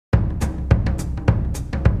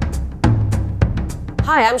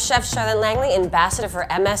Hi, I'm Chef Charlotte Langley, Ambassador for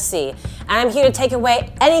MSC, and I'm here to take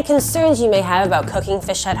away any concerns you may have about cooking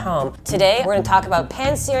fish at home. Today, we're going to talk about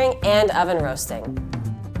pan searing and oven roasting.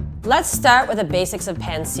 Let's start with the basics of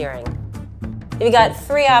pan searing. We've got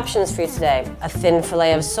three options for you today: a thin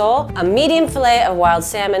fillet of sole, a medium fillet of wild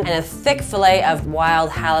salmon, and a thick fillet of wild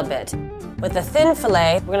halibut. With the thin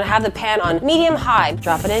fillet, we're gonna have the pan on medium-high.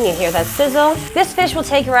 Drop it in, you hear that sizzle. This fish will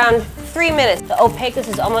take around 3 minutes. The opaqueness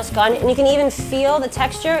is almost gone, and you can even feel the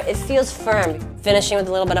texture. It feels firm. Finishing with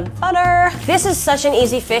a little bit of butter. This is such an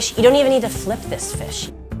easy fish, you don't even need to flip this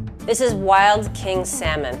fish. This is wild king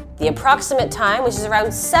salmon. The approximate time, which is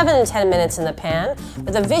around 7 to 10 minutes in the pan,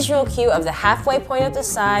 with a visual cue of the halfway point at the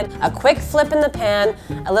side, a quick flip in the pan,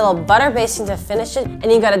 a little butter basting to finish it,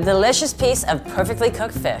 and you've got a delicious piece of perfectly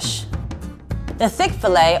cooked fish. The thick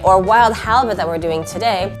fillet, or wild halibut that we're doing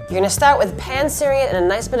today, you're gonna start with pan searing it in a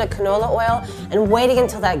nice bit of canola oil and waiting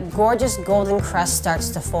until that gorgeous golden crust starts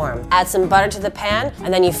to form. Add some butter to the pan,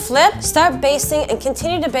 and then you flip, start basting, and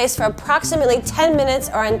continue to baste for approximately 10 minutes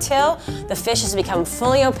or until the fish has become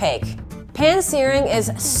fully opaque. Pan searing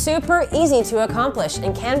is super easy to accomplish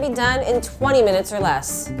and can be done in 20 minutes or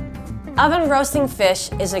less. Oven roasting fish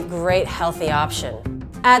is a great healthy option.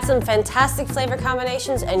 Add some fantastic flavor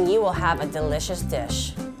combinations and you will have a delicious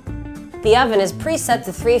dish. The oven is preset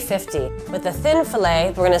to 350. With the thin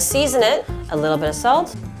fillet, we're gonna season it, a little bit of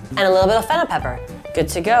salt, and a little bit of fennel pepper. Good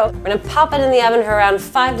to go. We're gonna pop it in the oven for around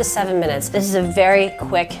 5 to 7 minutes. This is a very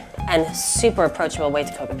quick and super approachable way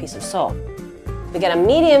to cook a piece of sole. We got a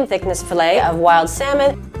medium thickness fillet of wild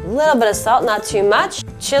salmon, a little bit of salt, not too much,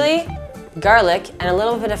 chili, garlic, and a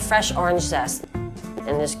little bit of fresh orange zest.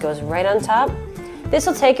 And this goes right on top. This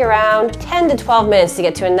will take around 10 to 12 minutes to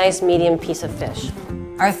get to a nice medium piece of fish.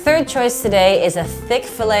 Our third choice today is a thick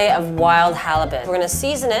fillet of wild halibut. We're gonna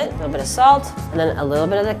season it, a little bit of salt, and then a little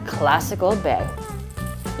bit of the classic Old Bay.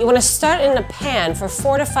 You wanna start in a pan for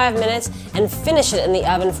 4 to 5 minutes and finish it in the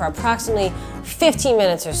oven for approximately 15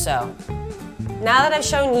 minutes or so. Now that I've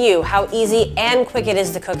shown you how easy and quick it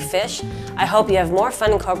is to cook fish, I hope you have more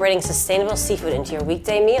fun incorporating sustainable seafood into your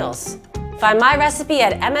weekday meals. Find my recipe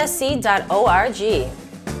at msc.org.